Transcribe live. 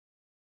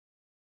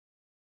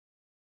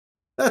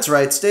That's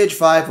right, Stage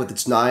 5 with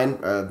its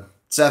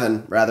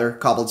 7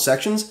 cobbled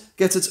sections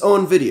gets its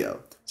own video.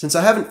 Since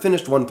I haven't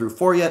finished 1 through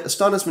 4 yet,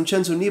 Astana's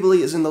Vincenzo Nibali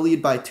is in the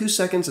lead by 2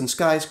 seconds and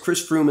Sky's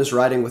Chris Froome is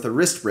riding with a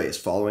wrist brace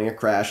following a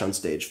crash on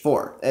Stage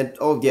 4. And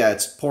oh yeah,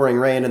 it's pouring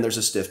rain and there's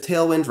a stiff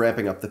tailwind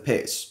ramping up the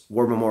pace.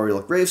 War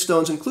Memorial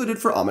gravestones included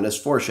for ominous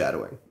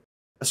foreshadowing.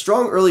 A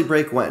strong early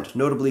break went,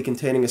 notably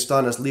containing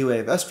Astana's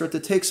Liwei Vestra to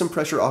take some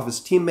pressure off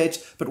his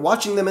teammates, but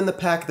watching them in the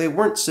pack they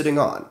weren't sitting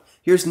on.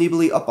 Here's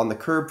Nibali up on the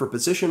curb for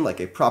position like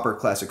a proper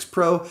Classics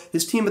pro,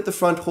 his team at the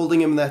front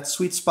holding him in that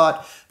sweet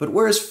spot, but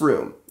where's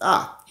Froome?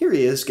 Here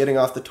he is, getting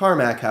off the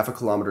tarmac half a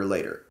kilometer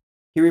later.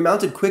 He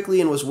remounted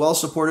quickly and was well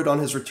supported on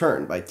his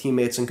return by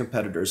teammates and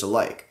competitors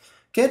alike.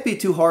 Can't be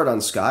too hard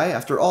on Sky,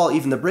 after all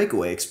even the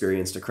breakaway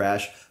experienced a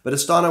crash, but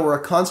Astana were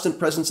a constant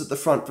presence at the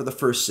front for the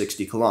first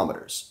 60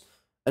 kilometers.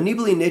 A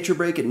Nibali nature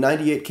break at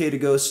 98k to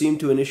go seemed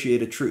to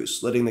initiate a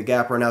truce, letting the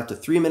gap run out to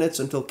 3 minutes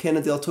until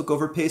Cannondale took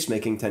over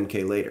pacemaking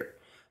 10k later.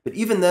 But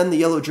even then, the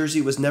yellow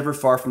jersey was never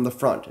far from the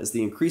front, as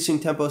the increasing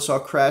tempo saw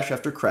crash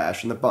after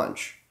crash in the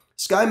bunch.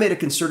 Sky made a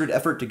concerted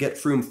effort to get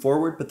Froome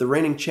forward, but the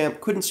reigning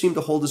champ couldn't seem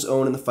to hold his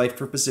own in the fight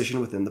for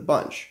position within the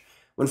bunch.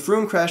 When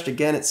Froome crashed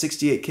again at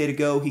 68k to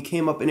go, he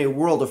came up in a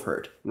world of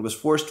hurt, and was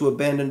forced to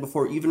abandon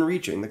before even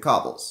reaching the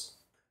cobbles.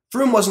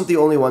 Froome wasn't the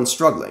only one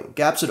struggling.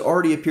 Gaps had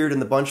already appeared in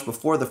the bunch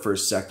before the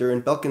first sector,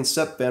 and Belkin's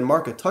Sepp Van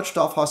Marke touched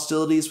off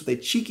hostilities with a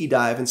cheeky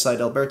dive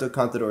inside Alberto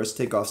Contador's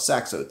takeoff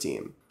Saxo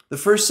team. The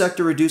first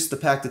sector reduced the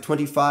pack to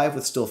 25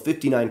 with still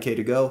 59k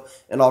to go,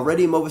 and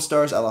already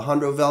Movistar's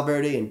Alejandro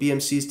Valverde and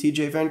BMC's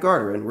TJ Van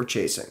Garderen were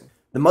chasing.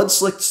 The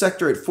mud-slicked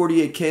sector at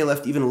 48k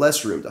left even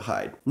less room to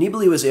hide.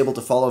 Nibali was able to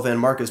follow Van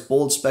Marke's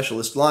bold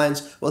specialist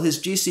lines, while his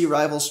GC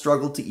rivals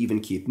struggled to even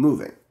keep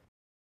moving.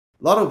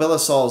 Lotto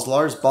Belissol's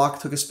Lars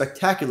Bach took a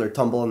spectacular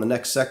tumble in the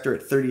next sector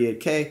at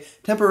 38k,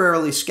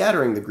 temporarily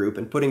scattering the group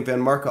and putting Van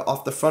Marke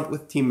off the front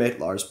with teammate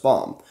Lars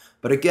Baum.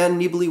 But again,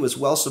 Nibali was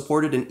well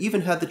supported and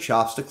even had the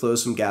chops to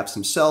close some gaps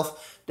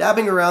himself,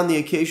 dabbing around the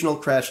occasional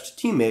crashed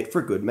teammate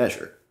for good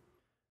measure.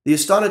 The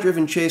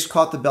Astana-driven chase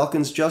caught the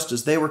Belkins just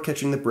as they were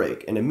catching the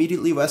break, and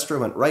immediately Westra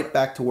went right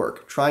back to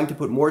work, trying to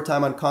put more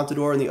time on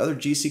Contador and the other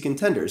GC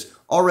contenders,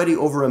 already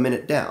over a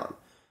minute down.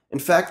 In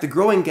fact, the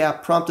growing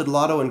gap prompted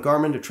Lotto and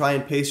Garmin to try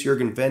and pace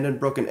Jurgen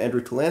Vandenbroek and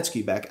Andrew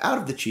Talansky back out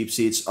of the cheap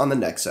seats on the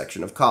next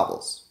section of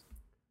cobbles.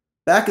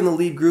 Back in the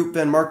lead group,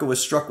 Van Marke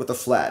was struck with a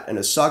flat, and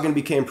as Sagan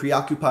became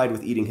preoccupied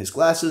with eating his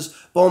glasses,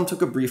 Bohm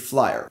took a brief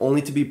flyer,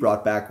 only to be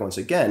brought back once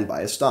again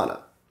by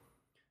Astana.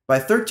 By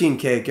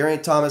 13k,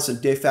 Geraint Thomas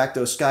and de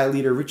facto Sky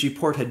leader Richie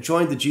Porte had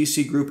joined the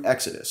GC group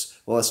Exodus,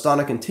 while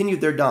Astana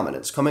continued their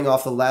dominance, coming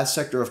off the last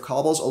sector of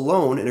cobbles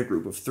alone in a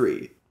group of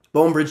 3.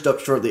 Bohm bridged up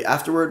shortly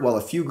afterward, while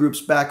a few groups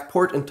back,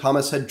 Porte and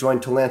Thomas had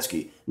joined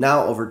Talansky,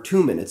 now over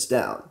 2 minutes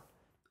down.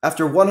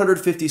 After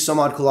 150 some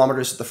odd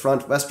kilometers at the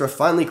front, Westra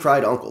finally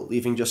cried uncle,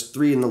 leaving just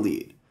 3 in the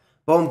lead.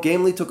 Bohm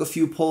gamely took a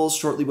few pulls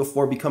shortly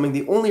before becoming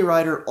the only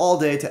rider all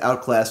day to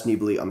outclass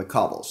Nibali on the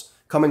cobbles,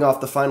 coming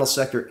off the final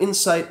sector in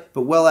sight,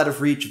 but well out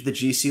of reach of the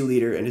GC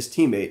leader and his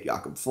teammate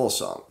Jakob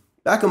Fuglsang.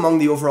 Back among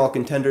the overall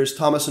contenders,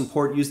 Thomas and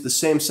Porte used the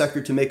same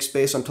sector to make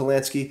space on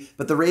Talansky,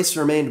 but the race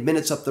remained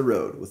minutes up the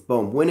road, with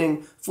Bohm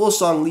winning,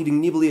 Fuglsang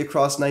leading Nibali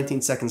across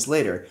 19 seconds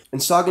later,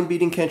 and Sagan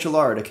beating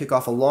Cancellara to kick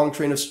off a long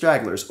train of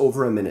stragglers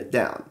over a minute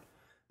down.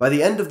 By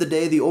the end of the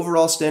day, the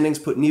overall standings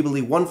put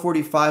Nibali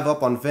 145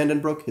 up on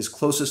Vandenbroek, his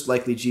closest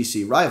likely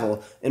GC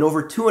rival, and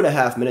over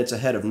 2.5 minutes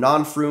ahead of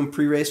non-Froome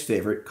pre-race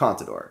favorite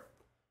Contador.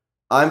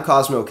 I'm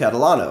Cosmo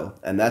Catalano,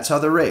 and that's how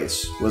the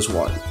race was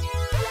won.